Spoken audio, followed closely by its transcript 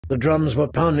The drums were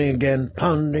pounding again,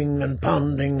 pounding and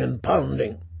pounding and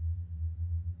pounding.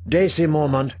 Daisy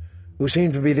Mormont, who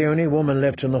seemed to be the only woman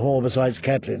left in the hall besides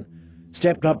Catelyn,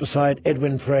 stepped up beside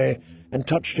Edwin Frey and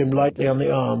touched him lightly on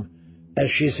the arm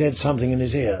as she said something in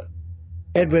his ear.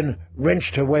 Edwin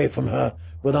wrenched away from her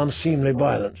with unseemly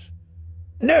violence.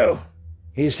 "No,"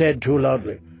 he said too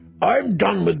loudly. "I'm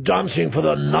done with dancing for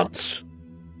the nuts."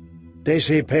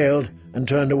 Daisy paled and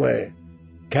turned away.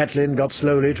 Catelyn got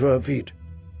slowly to her feet.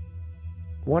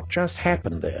 What just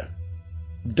happened there?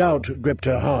 Doubt gripped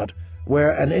her heart,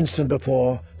 where an instant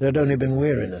before there had only been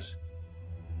weariness.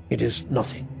 "It is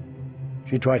nothing,"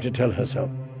 she tried to tell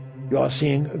herself. "You are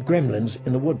seeing gremlins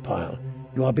in the woodpile.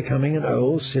 You are becoming an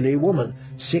old, silly woman,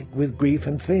 sick with grief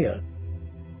and fear."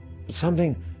 But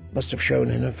something must have shown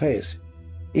in her face.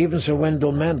 Even Sir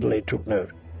Wendell Manderley took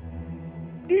note.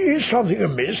 "Is something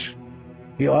amiss?"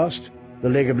 he asked, the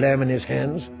leg of lamb in his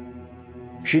hands.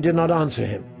 She did not answer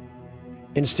him.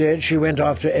 Instead, she went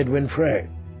after Edwin Frey.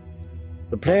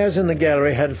 The players in the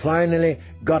gallery had finally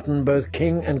gotten both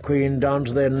king and queen down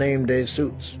to their name-day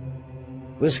suits.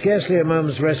 With scarcely a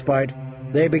moment's respite,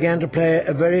 they began to play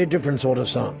a very different sort of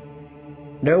song.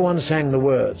 No one sang the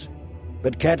words,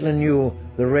 but Catelyn knew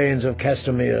the Rains of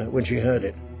Castamere when she heard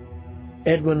it.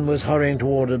 Edwin was hurrying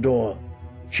toward a door.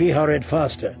 She hurried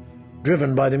faster,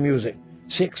 driven by the music.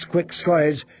 6 quick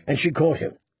strides, and she caught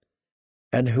him.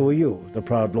 "And who are you," the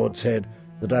proud lord said,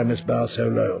 "that I must bow so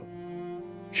low?"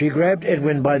 She grabbed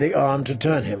Edwin by the arm to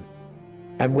turn him,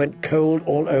 and went cold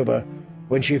all over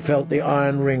when she felt the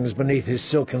iron rings beneath his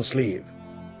silken sleeve.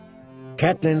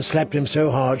 Catelyn slapped him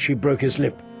so hard she broke his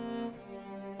lip.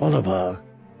 Oliver,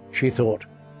 she thought,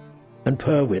 and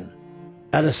Perwyn,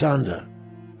 Alisander,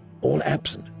 all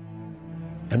absent,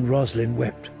 and Roslyn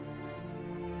wept.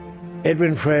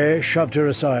 Edwin Frey shoved her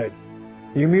aside.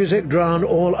 The music drowned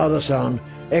all other sound,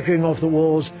 echoing off the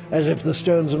walls as if the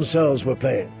stones themselves were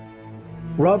playing.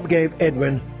 Robb gave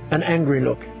Edwin an angry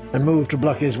look and moved to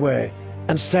block his way,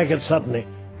 and staggered suddenly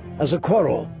as a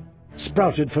quarrel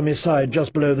sprouted from his side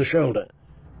just below the shoulder.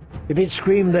 If he'd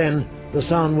screamed then, the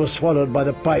sound was swallowed by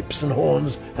the pipes and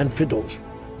horns and fiddles.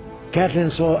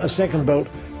 Catelyn saw a second bolt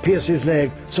pierce his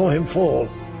leg, saw him fall.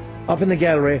 Up in the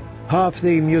gallery, half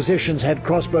the musicians had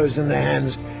crossbows in their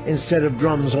hands instead of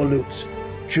drums or lutes.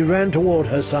 She ran toward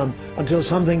her son until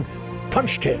something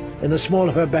punched her in the small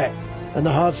of her back, and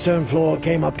the hard stone floor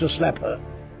came up to slap her.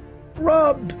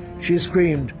 "Robbed!" she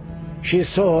screamed. She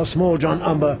saw Small John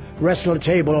Umber wrestle a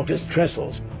table off its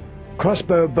trestles.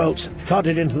 Crossbow bolts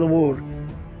thudded into the wood.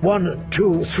 1,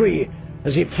 2, 3,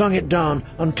 as he flung it down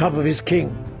on top of his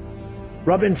king.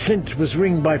 Robin Flint was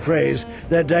ringed by Freys,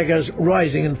 their daggers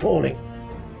rising and falling.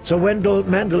 Sir Wendell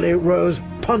Manderley rose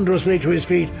ponderously to his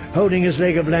feet, holding his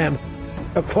leg of lamb.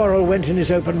 A quarrel went in his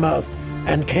open mouth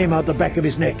and came out the back of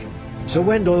his neck. Sir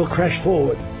Wendell crashed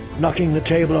forward, knocking the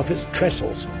table off its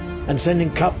trestles, and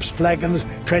sending cups, flagons,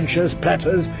 trenchers,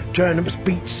 platters, turnips,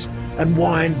 beets, and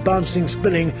wine bouncing,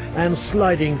 spilling, and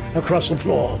sliding across the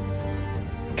floor.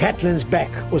 Catelyn's back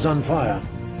was on fire.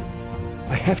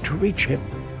 "I have to reach him."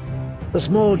 The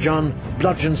Small John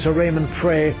bludgeoned Sir Raymond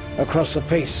Frey across the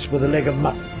face with a leg of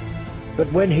mutton,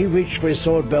 but when he reached for his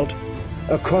sword belt,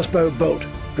 a crossbow bolt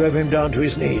drove him down to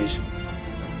his knees.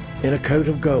 In a coat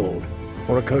of gold,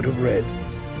 or a coat of red,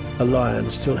 a lion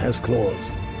still has claws.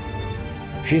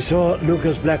 She saw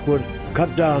Lucas Blackwood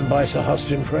cut down by Sir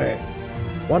Huston Frey.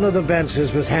 One of the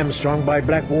Vances was hamstrung by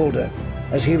Black Walder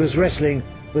as he was wrestling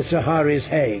with Sir Harry's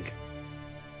Hague.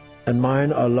 "And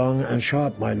mine are long and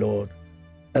sharp, my lord,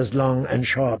 as long and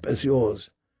sharp as yours."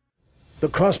 The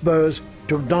crossbows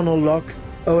took Donald Locke,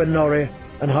 Owen Norrie,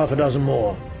 and half a dozen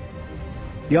more.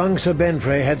 Young Sir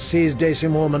Benfrey had seized Daisy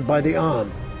Mormont by the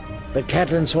arm, but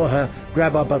Catelyn saw her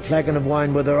grab up a flagon of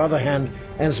wine with her other hand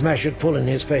and smash it full in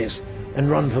his face,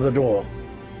 and run for the door.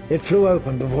 It flew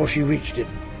open before she reached it.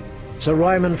 Sir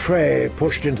Ryman Frey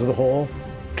pushed into the hall,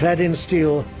 clad in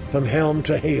steel from helm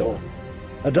to heel.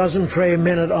 A dozen Frey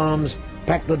men-at-arms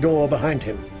packed the door behind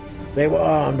him. They were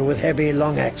armed with heavy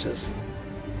long axes.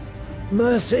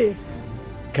 "Mercy!"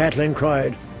 Catelyn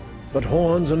cried, but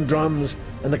horns and drums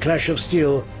and the clash of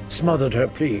steel smothered her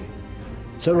plea.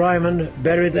 Sir Ryman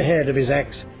buried the head of his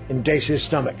axe in Daisy's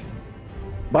stomach.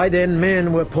 By then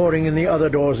men were pouring in the other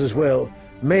doors as well,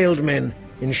 mailed men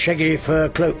in shaggy fur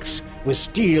cloaks with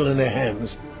steel in their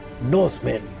hands,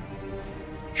 Northmen.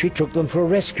 She took them for a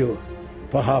rescue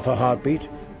for half a heartbeat,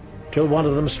 till one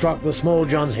of them struck the Small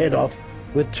John's head off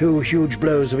with 2 huge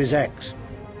blows of his axe.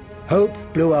 Hope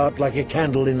blew out like a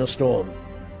candle in a storm.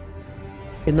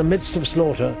 In the midst of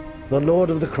slaughter, the Lord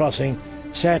of the Crossing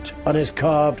sat on his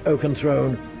carved oaken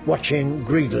throne, watching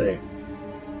greedily.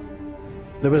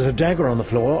 There was a dagger on the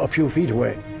floor a few feet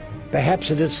away. Perhaps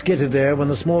it had skittered there when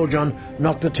the Small John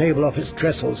knocked the table off its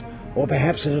trestles, or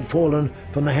perhaps it had fallen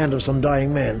from the hand of some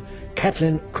dying man.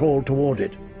 Catelyn crawled toward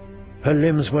it. Her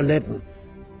limbs were leaden,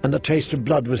 and the taste of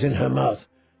blood was in her mouth.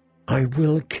 "I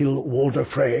will kill Walder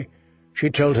Frey," she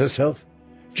told herself.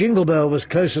 Jingle Bell was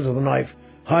closer to the knife,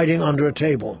 hiding under a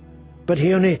table, but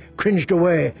he only cringed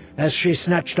away as she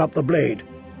snatched up the blade.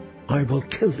 "I will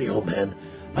kill the old man.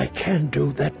 I can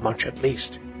do that much at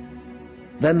least."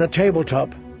 Then the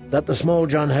tabletop that the Small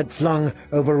John had flung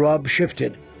over Robb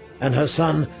shifted, and her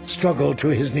son struggled to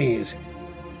his knees.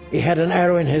 He had an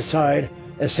arrow in his side,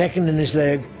 a second in his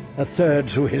leg, a third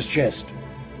through his chest.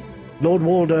 Lord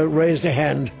Walder raised a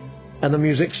hand, and the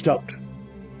music stopped,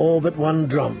 all but one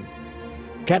drum.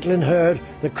 Catelyn heard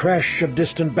the crash of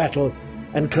distant battle,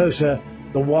 and closer,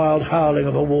 the wild howling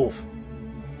of a wolf.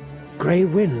 "Grey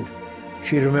wind,"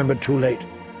 she remembered too late.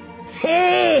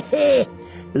 "Hey, hey!"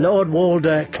 Lord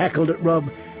Walder cackled at Robb.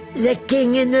 "The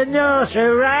king in the north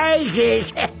arises.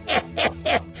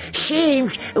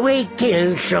 Seems we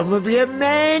killed some of your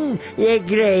men, your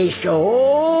grace.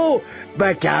 Oh,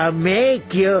 but I'll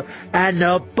make you an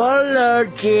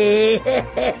apology.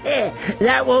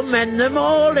 That will mend them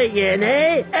all again,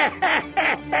 eh?"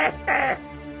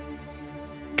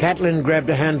 Catelyn grabbed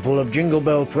a handful of Jingle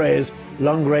Bell Frey's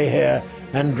long grey hair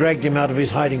and dragged him out of his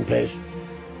hiding place.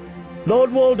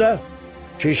 "Lord Walder!"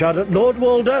 she shouted. "Lord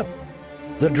Walder!"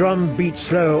 The drum beat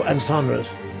slow and sonorous.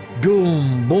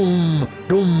 Doom, boom,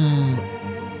 doom.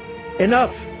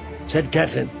 "Enough," said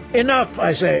Catelyn. "Enough,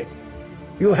 I say.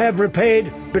 You have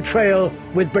repaid betrayal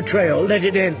with betrayal. Let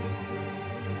it end."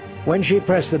 When she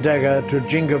pressed the dagger to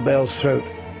Jingle Bell's throat,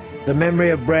 the memory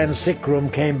of Bran's sick room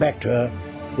came back to her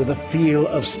with a feel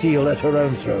of steel at her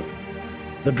own throat.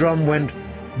 The drum went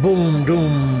boom,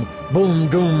 doom, boom,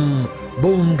 doom,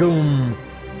 boom, doom.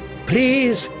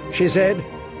 "Please," she said.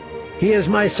 "He is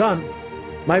my son,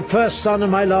 my first son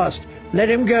and my last. Let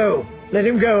him go,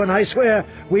 and I swear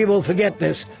we will forget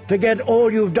this, forget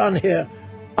all you've done here.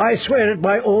 I swear it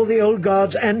by all the old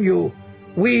gods and you.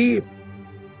 We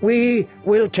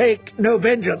will take no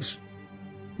vengeance."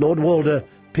 Lord Walder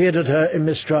peered at her in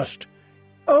mistrust.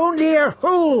 "Only a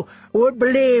fool would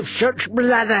believe such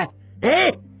blather,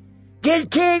 eh? You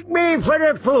take me for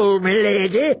a fool, my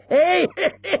lady, eh?"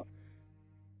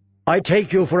 "I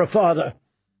take you for a father.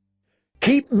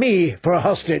 Keep me for a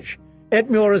hostage.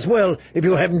 Edmure as well, if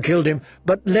you haven't killed him,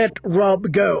 but let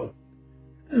Robb go."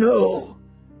 "No."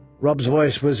 Robb's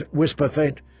voice was whisper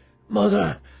faint.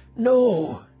 "Mother,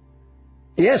 no."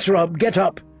 "Yes, Robb, get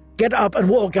up. Get up and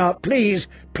walk out, please,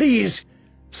 please.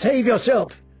 Save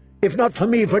yourself. If not for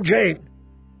me, for Jane."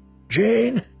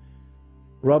 "Jane?"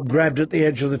 Robb grabbed at the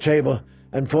edge of the table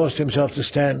and forced himself to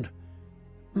stand.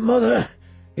 "Mother,"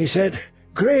 he said,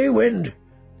 "Grey wind."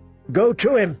 "Go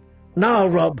to him. Now,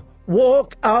 Robb.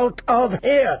 Walk out of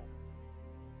here."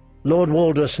 Lord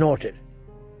Walder snorted.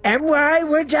 "And why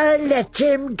would I let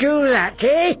him do that,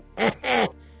 eh?"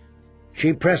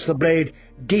 She pressed the blade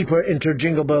deeper into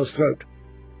Jingle Bell's throat.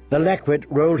 The Lackwit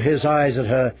rolled his eyes at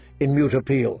her in mute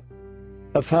appeal.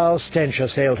 A foul stench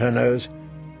assailed her nose,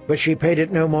 but she paid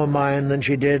it no more mind than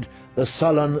she did the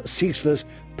sullen, ceaseless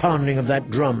pounding of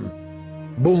that drum.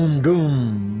 Boom,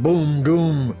 doom, boom,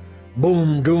 doom,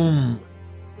 boom, doom.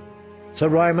 Sir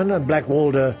Ryman and Black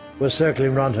Walder were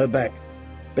circling round her back,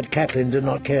 but Catelyn did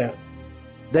not care.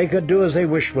 They could do as they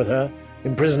wished with her,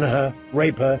 imprison her,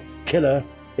 rape her, kill her.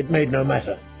 It made no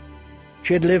matter.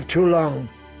 She had lived too long,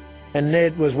 and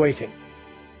Ned was waiting.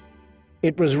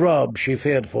 It was Robb she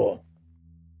feared for.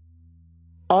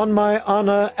 "On my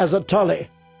honour as a Tully,"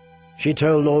 she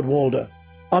told Lord Walder.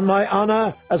 "On my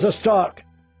honour as a Stark.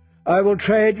 I will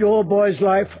trade your boy's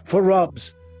life for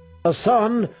Robb's. A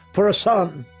son for a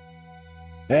son."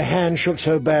 Her hand shook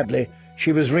so badly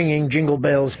she was wringing Jingle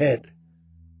Bell's head.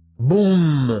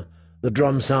 Boom! The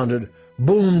drum sounded.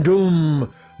 Boom,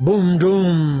 doom, boom,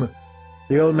 doom.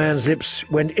 The old man's lips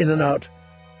went in and out.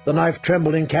 The knife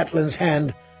trembled in Catelyn's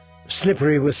hand,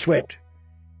 slippery with sweat.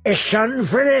 "A son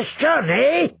for a son,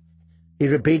 eh?" he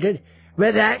repeated.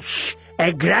 "Well, that's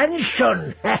a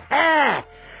grandson, ha-ha!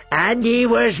 And he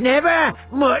was never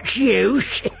much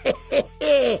use."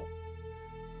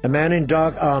 A man in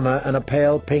dark armour and a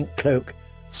pale pink cloak,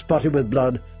 spotted with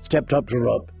blood, stepped up to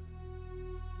Robb.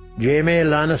 "Jaime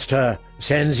Lannister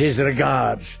sends his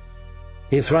regards."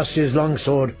 He thrust his long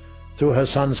sword through her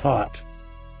son's heart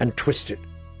and twisted.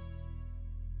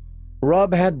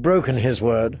 Robb had broken his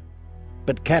word,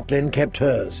 but Catelyn kept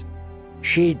hers.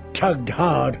 She tugged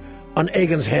hard on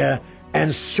Aegon's hair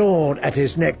and sawed at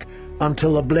his neck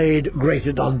until the blade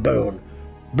grated on bone.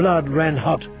 Blood ran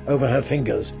hot over her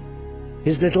fingers.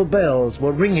 His little bells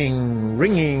were ringing,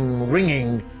 ringing,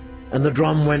 ringing, and the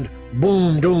drum went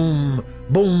boom, doom,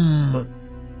 boom.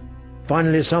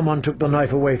 Finally someone took the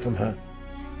knife away from her.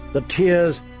 The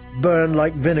tears burned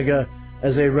like vinegar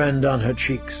as they ran down her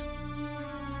cheeks.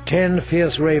 10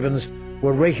 fierce ravens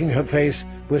were raking her face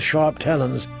with sharp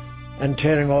talons and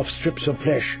tearing off strips of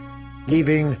flesh,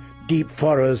 leaving deep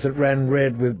furrows that ran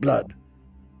red with blood.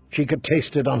 She could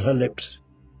taste it on her lips.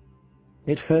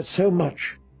 It hurt so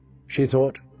much, she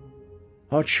thought.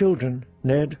 Our children,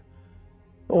 Ned,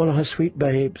 all our sweet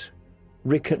babes,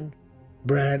 Rickon,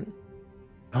 Bran,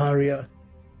 Arya,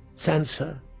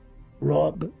 Sansa,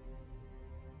 Robb.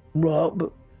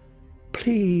 Robb,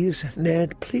 please,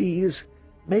 Ned, please,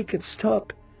 make it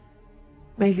stop.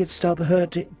 Make it stop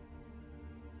hurting.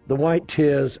 The white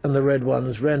tears and the red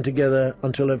ones ran together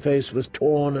until her face was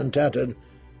torn and tattered,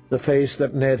 the face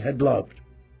that Ned had loved.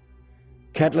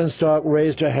 Catelyn Stark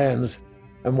raised her hands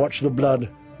and watched the blood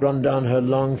run down her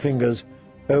long fingers,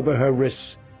 over her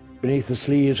wrists, beneath the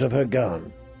sleeves of her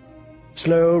gown.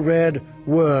 Slow red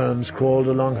worms crawled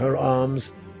along her arms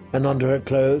and under her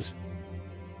clothes.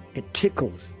 It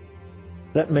tickles.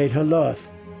 That made her laugh,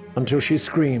 until she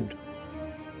screamed.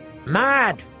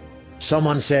 "Mad!"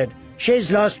 someone said. "She's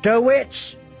lost her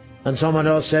wits." And someone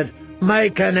else said,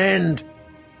 "Make an end."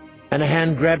 And a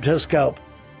hand grabbed her scalp,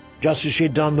 just as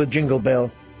she'd done with Jingle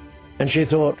Bell, and she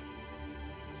thought,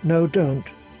 "No, don't.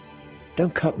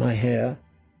 Don't cut my hair.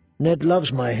 Ned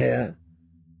loves my hair."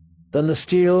 Then the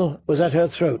steel was at her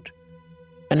throat,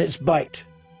 and its bite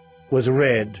was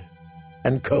red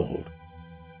and cold.